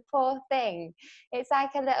time, like the poor thing. It's like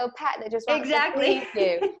a little pet that just wants to please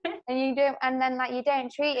you, and you don't, and then like you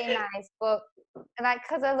don't treat it nice. But like,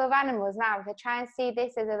 because I love animals now, if I try and see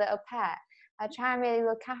this as a little pet, I try and really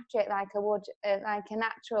look after it like I would like a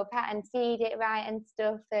natural pet, and feed it right and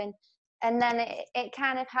stuff, and then it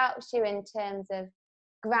kind of helps you in terms of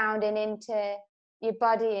grounding into your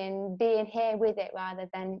body and being here with it rather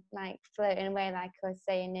than like floating away, like I was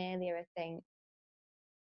saying earlier, I think.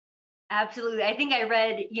 Absolutely. I think I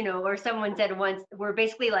read, you know, or someone said once, we're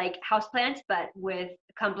basically like houseplants, but with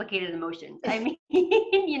complicated emotions. I mean,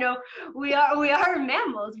 you know, we are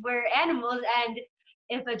mammals, we're animals, and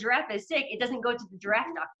if a giraffe is sick, it doesn't go to the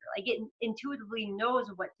giraffe doctor. Like, it intuitively knows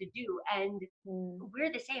what to do, and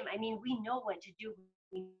we're the same. I mean, we know what to do.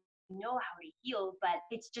 We know how to heal, but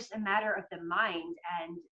it's just a matter of the mind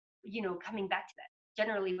and, you know, coming back to that.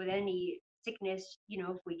 Generally with any sickness, you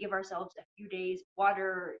know, if we give ourselves a few days,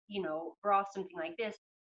 water, you know, broth, something like this,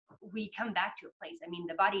 we come back to a place. I mean,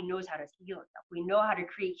 the body knows how to heal itself. We know how to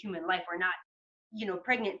create human life. We're not, you know,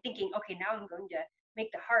 pregnant thinking, okay, now I'm going to make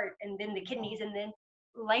the heart and then the kidneys, and then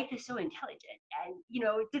life is so intelligent. And, you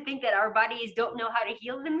know, to think that our bodies don't know how to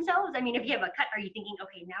heal themselves. I mean, if you have a cut, are you thinking,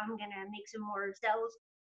 okay, now I'm going to make some more cells?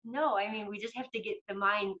 No, I mean, we just have to get the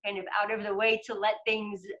mind kind of out of the way to let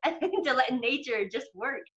things, to let nature just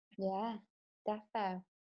work. Yeah, definitely.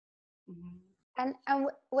 And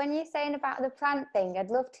when you're saying about the plant thing, I'd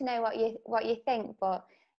love to know what you think, but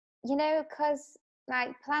you know, because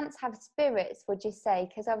like plants have spirits, would you say?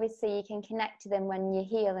 Because obviously you can connect to them when you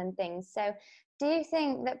heal and things. So do you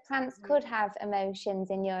think that plants could have emotions,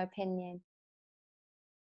 in your opinion?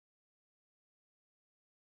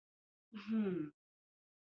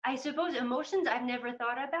 I suppose emotions I've never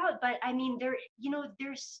thought about, but I mean,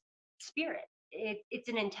 there's spirit. It's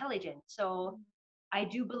an intelligence. So I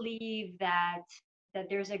do believe that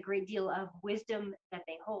there's a great deal of wisdom that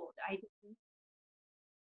they hold.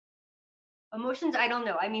 Emotions, I don't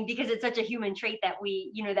know. I mean, because it's such a human trait that we,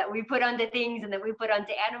 you know, that we put onto things and that we put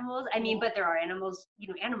onto animals. I mean, but there are animals, you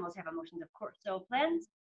know, animals have emotions, of course. So plants,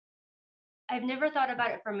 I've never thought about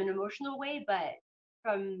it from an emotional way, but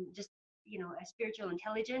from just, you know, a spiritual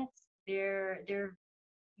intelligence, they're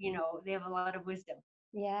you know, they have a lot of wisdom.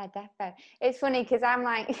 Yeah, definitely. It's funny because I'm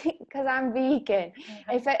like, because I'm vegan.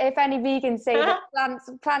 If any vegans say that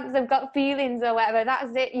plants have got feelings or whatever,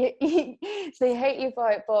 that's it. They hate you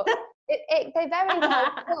for it. But they very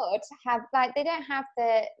well could have, like, they don't have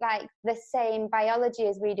the same biology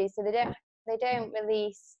as we do, so they don't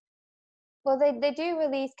release. Well, they do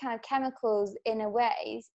release kind of chemicals in a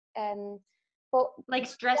way, but like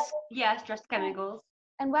stress chemicals.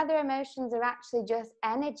 And whether emotions are actually just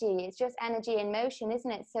energy, it's just energy in motion,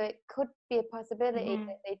 isn't it? So it could be a possibility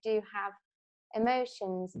that they do have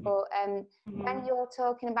emotions. But when you're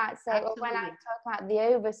talking about, say, or when I talk about the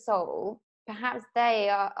oversoul, perhaps they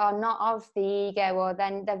are not of the ego, or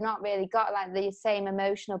then they've not really got like the same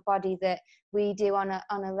emotional body that we do on a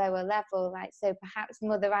lower level. Like, so perhaps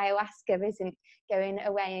Mother Ayahuasca isn't going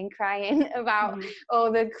away and crying about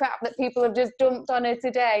all the crap that people have just dumped on her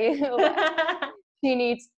today. She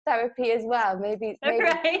needs therapy as well. Maybe they've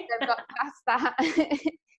got past that.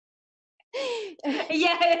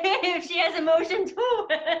 Yeah, if she has emotions, whoo.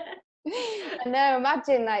 I know,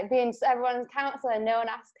 imagine like being everyone's counselor and no one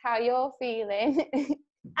asks how you're feeling.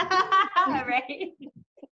 Right.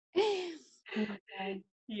 Okay.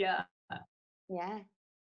 Yeah. Yeah.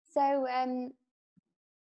 So I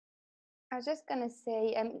was just gonna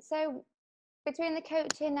say, so between the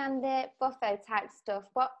coaching and the buffet type stuff,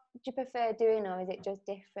 what do you prefer doing, or is it just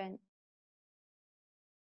different?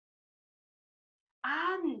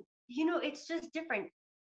 It's just different.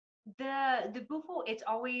 The buffo, it's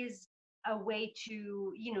always a way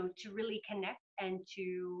to, to really connect and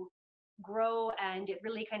to grow, and it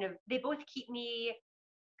really kind of, they both keep me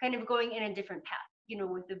kind of going in a different path.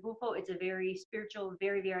 With the buffo, it's a very spiritual,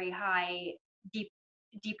 very, very high, deep,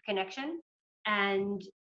 deep connection. And,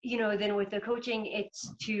 then with the coaching, it's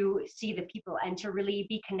to see the people and to really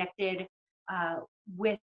be connected uh,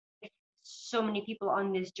 with so many people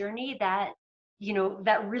on this journey that,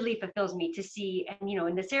 that really fulfills me to see. And,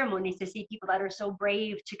 in the ceremonies, to see people that are so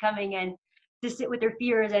brave to coming and to sit with their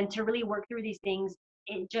fears and to really work through these things.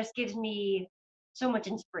 It just gives me so much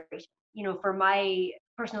inspiration, for my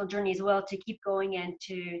personal journey as well, to keep going and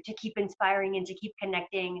to keep inspiring and to keep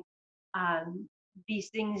connecting. These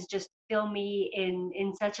things just fill me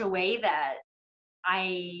in such a way that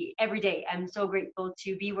I every day I'm so grateful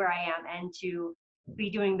to be where I am and to be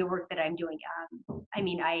doing the work that I'm doing.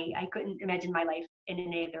 I couldn't imagine my life in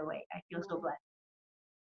any other way. I feel so blessed.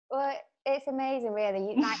 Well, it's amazing,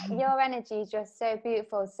 really. Like your energy is just so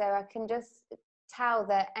beautiful. So I can just tell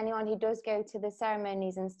that anyone who does go to the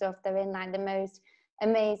ceremonies and stuff, they're in like the most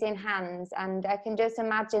amazing hands. And I can just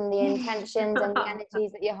imagine the intentions and the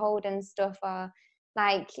energies that you hold and stuff are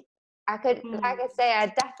like. I could, like I say, I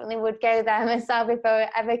definitely would go there myself if I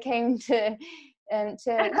ever came to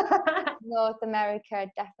North America.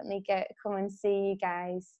 I'd definitely come and see you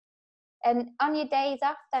guys. And on your days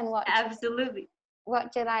off, then Absolutely.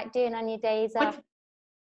 what do you like doing on your days off?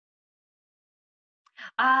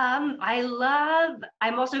 I'm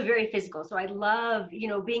also very physical. So I love,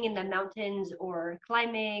 being in the mountains or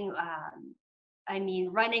climbing.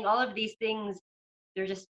 Running, all of these things, they're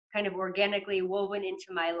just kind of organically woven into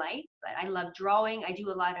my life. But I love drawing. I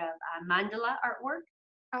do a lot of mandala artwork.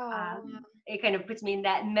 Oh, It kind of puts me in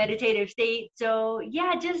that meditative state. So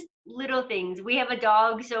yeah, just little things. We have a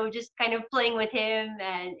dog, so just kind of playing with him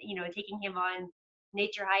and, taking him on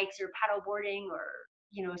nature hikes or paddle boarding or,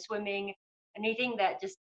 swimming, anything that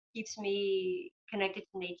just keeps me connected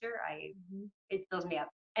to nature. It fills me up.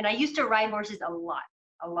 And I used to ride horses a lot,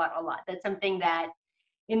 a lot, a lot. That's something that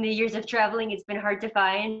in the years of traveling, it's been hard to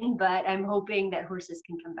find, but I'm hoping that horses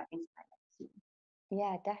can come back into my life soon.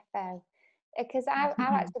 yeah, defo. Because I've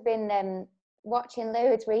actually been watching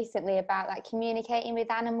loads recently about like communicating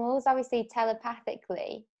with animals, obviously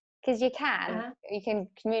telepathically, because you can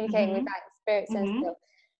communicate with like spirits and stuff.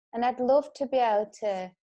 And I'd love to be able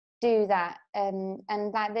to do that. And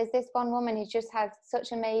like there's this one woman who just has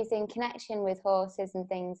such amazing connection with horses and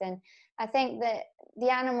things. And I think that the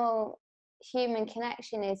animal human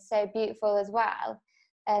connection is so beautiful as well.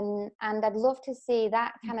 And I'd love to see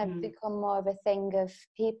that kind of become more of a thing of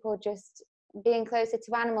people just being closer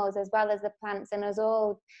to animals as well as the plants, and us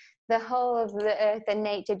all, the whole of the earth and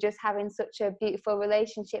nature, just having such a beautiful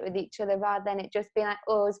relationship with each other, rather than it just being like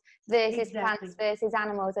us versus plants versus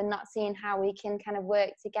animals, and not seeing how we can kind of work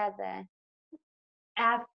together.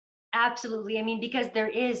 Absolutely. Because there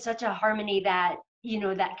is such a harmony that,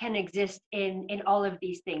 that can exist in all of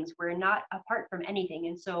these things. We're not apart from anything.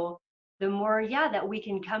 And so the more, that we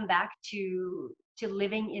can come back to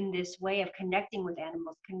living in this way of connecting with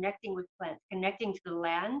animals, connecting with plants, connecting to the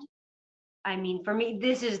land. For me,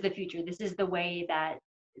 this is the future. This is the way that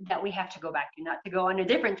we have to go back to, not to go on a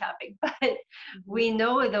different topic, but we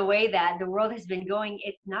know the way that the world has been going,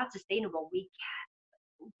 it's not sustainable. We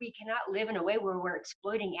cannot live in a way where we're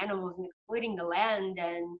exploiting animals and exploiting the land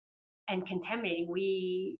and contaminating.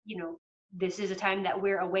 This is a time that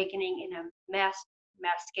we're awakening in a mass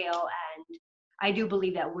scale, and I do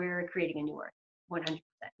believe that we're creating a new earth. 100%.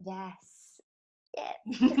 Yes.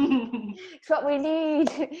 It's what we need.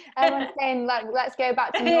 Everyone's saying like, let's go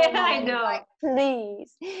back to normal. I know. Like,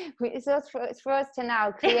 please. It's for us to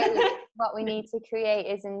now create what we need to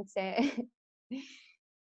create, isn't it?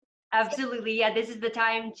 Absolutely. Yeah, this is the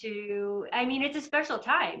time to, it's a special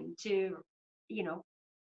time to,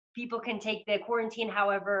 people can take the quarantine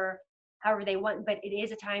however they want, but it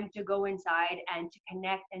is a time to go inside and to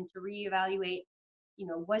connect and to reevaluate,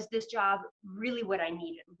 was this job really what I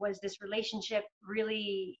needed? Was this relationship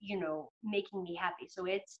really, making me happy? So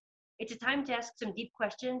it's a time to ask some deep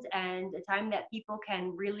questions, and a time that people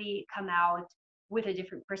can really come out with a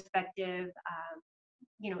different perspective,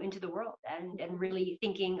 into the world, and really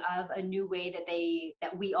thinking of a new way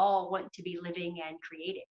that we all want to be living and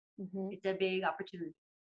creating. It's a big opportunity.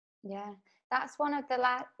 Yeah, that's one of the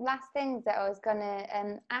last things that I was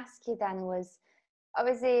gonna ask you then was,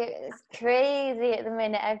 obviously it's crazy at the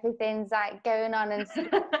minute, everything's like going on, and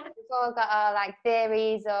we've all got our like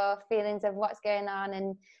theories or feelings of what's going on,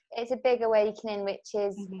 and it's a big awakening, which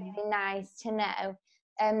is really nice to know.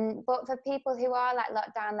 But for people who are like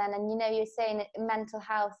locked down then, and you're saying that mental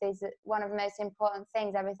health is one of the most important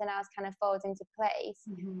things, everything else kind of falls into place.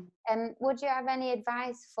 Would you have any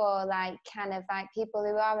advice for like kind of like people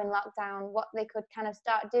who are in lockdown, what they could kind of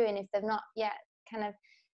start doing if they've not yet kind of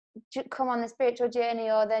come on the spiritual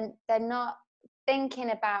journey, or they're not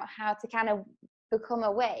thinking about how to kind of become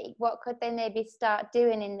awake? What could they maybe start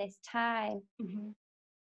doing in this time?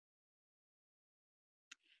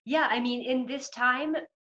 Yeah, I mean, in this time,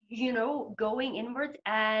 going inwards,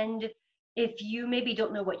 and if you maybe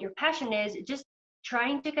don't know what your passion is, just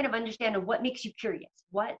trying to kind of understand what makes you curious.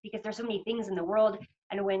 Because there's so many things in the world,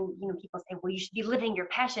 and when people say, well, you should be living your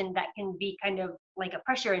passion, that can be kind of like a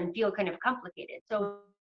pressure and feel kind of complicated. So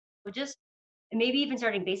just maybe even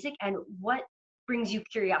starting basic, and what brings you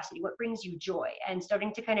curiosity, what brings you joy, and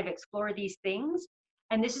starting to kind of explore these things.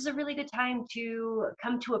 And this is a really good time to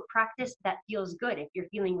come to a practice that feels good. If you're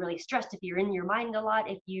feeling really stressed, if you're in your mind a lot,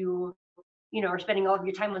 if you are spending all of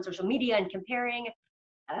your time on social media and comparing,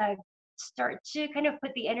 start to kind of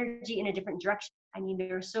put the energy in a different direction. I mean,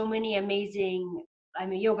 there are so many amazing,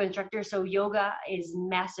 I'm a yoga instructor, so yoga is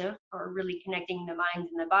massive for really connecting the mind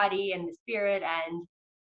and the body and the spirit, and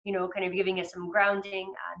kind of giving us some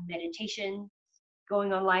grounding, meditation,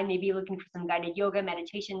 going online, maybe looking for some guided yoga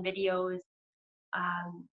meditation videos.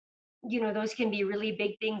 Those can be really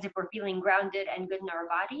big things if we're feeling grounded and good in our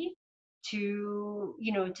body, to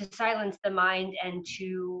silence the mind and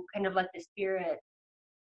to kind of let the spirit,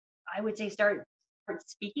 I would say, start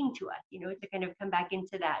speaking to us, to kind of come back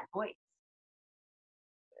into that voice.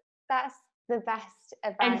 That's the best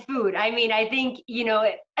advice. And food, I mean, I think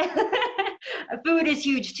food is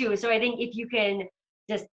huge too. So I think if you can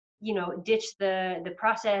just ditch the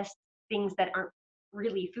processed things that aren't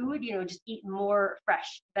really food, just eat more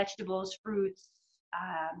fresh vegetables, fruits,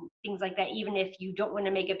 things like that. Even if you don't want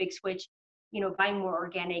to make a big switch, buying more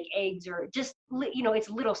organic eggs, or just it's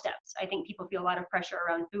little steps. I think people feel a lot of pressure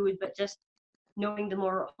around food, but just knowing the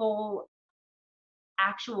more whole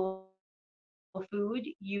actual food,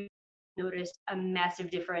 you notice a massive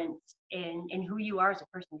difference in who you are as a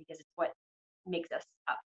person, because it's what makes us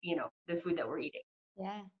up, the food that we're eating.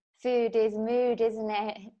 Yeah, food is mood, isn't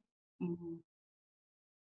it?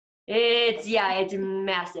 It's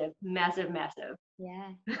massive.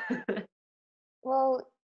 Yeah. Well,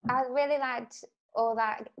 I really liked all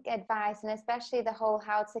that advice, and especially the whole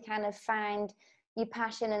how to kind of find your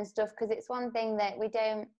passion and stuff, because it's one thing that we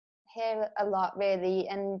don't hear a lot really,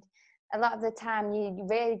 and a lot of the time you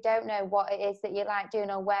really don't know what it is that you like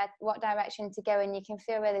doing, or what direction to go, and you can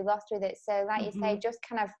feel really lost with it. So like you say, just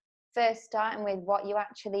kind of first starting with what you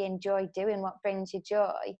actually enjoy doing, what brings you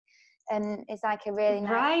joy, and it's like a really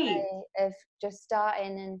nice way of just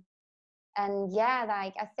starting. And yeah,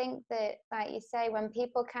 like I think that, like you say, when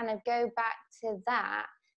people kind of go back to that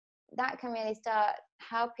can really start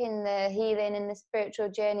helping the healing and the spiritual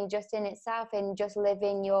journey just in itself, in just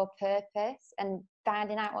living your purpose and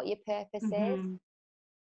finding out what your purpose is.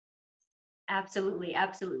 Absolutely.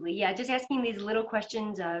 Yeah, just asking these little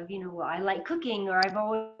questions of, well, I like cooking, or I've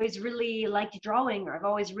always really liked drawing, or I've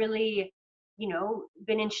always really,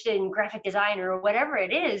 been interested in graphic design, or whatever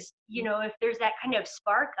it is. If there's that kind of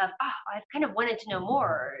spark of, I've kind of wanted to know more,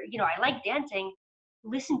 or, I like dancing,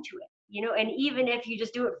 listen to it, and even if you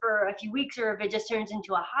just do it for a few weeks, or if it just turns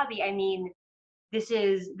into a hobby, I mean, this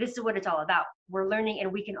is what it's all about. We're learning,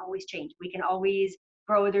 and we can always change. We can always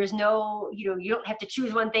grow. There's no, you don't have to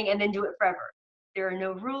choose one thing and then do it forever. There are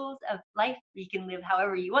no rules of life. You can live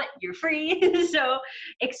however you want. You're free. So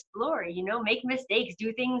explore, make mistakes,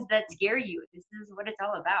 do things that scare you. This is what it's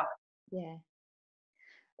all about. Yeah.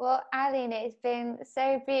 Well, Eileen, it's been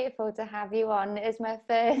so beautiful to have you on. It's my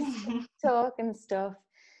first talk and stuff.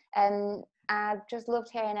 I've just loved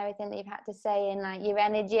hearing everything that you've had to say, and like your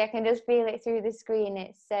energy, I can just feel it through the screen.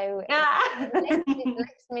 It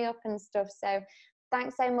lifts me up and stuff. So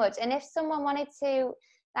thanks so much. And if someone wanted to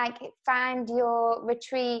like find your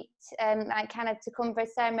retreat, like kind of to come for a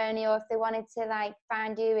ceremony, or if they wanted to like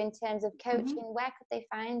find you in terms of coaching, where could they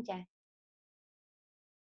find you?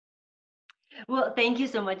 Well, thank you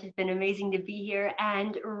so much. It's been amazing to be here.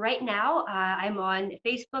 And right now, I'm on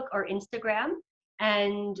Facebook or Instagram,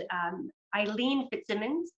 and Eileen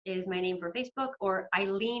Fitzsimmons is my name for Facebook, or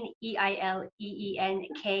Eileen, EILEENK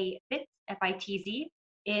Fitz, FITZ,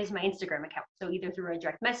 is my Instagram account. So either through a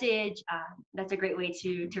direct message, that's a great way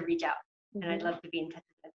to reach out. And I'd love to be in touch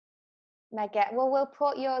with them. Mega. Well, we'll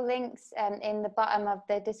put your links in the bottom of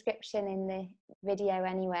the description in the video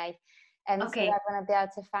anyway. So everyone will be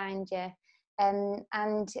able to find you.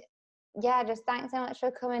 And yeah, just thanks so much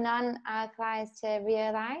for coming on Alkalise to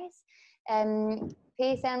Realise.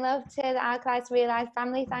 Peace and love to the Alkalise to Realise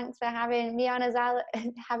family. Thanks for having me on as well,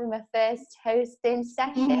 having my first hosting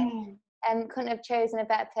session. Couldn't have chosen a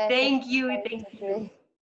better person. Thank you.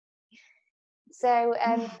 So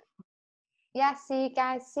yeah, see you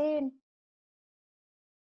guys soon.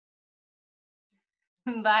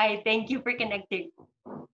 Bye. Thank you for connecting.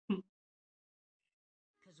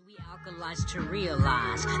 We alkalize to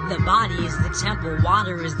realize the body is the temple,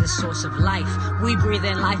 water is the source of life. We breathe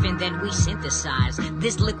in life and then we synthesize.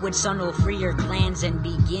 This liquid sun will free your glands and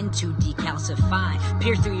begin to decalcify.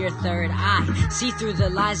 Peer through your third eye, see through the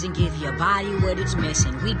lies and give your body what it's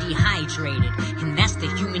missing. We dehydrated, and that's the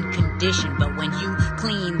human condition. But when you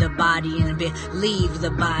clean the body and believe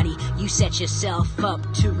the body, you set yourself up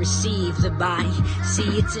to receive the body.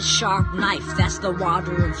 See, it's a sharp knife, that's the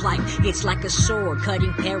water of life. It's like a sword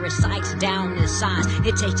cutting parasites down the sides.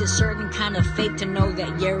 It takes a certain kind of faith to know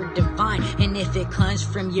that you're divine. And if it comes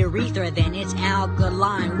from urethra, then it's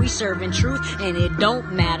alkaline. We serve in truth, and it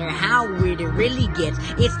don't matter how weird it really gets.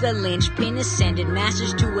 It's the linchpin ascended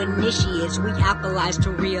masters to initiates. We alkalize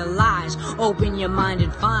to realize. Open your mind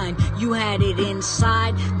and find you had it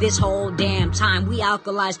inside this whole damn time. We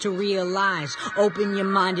alkalize to realize. Open your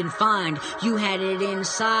mind and find you had it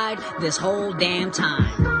inside this whole damn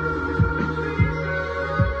time.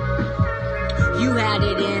 You had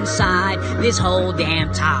it inside this whole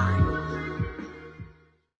damn time.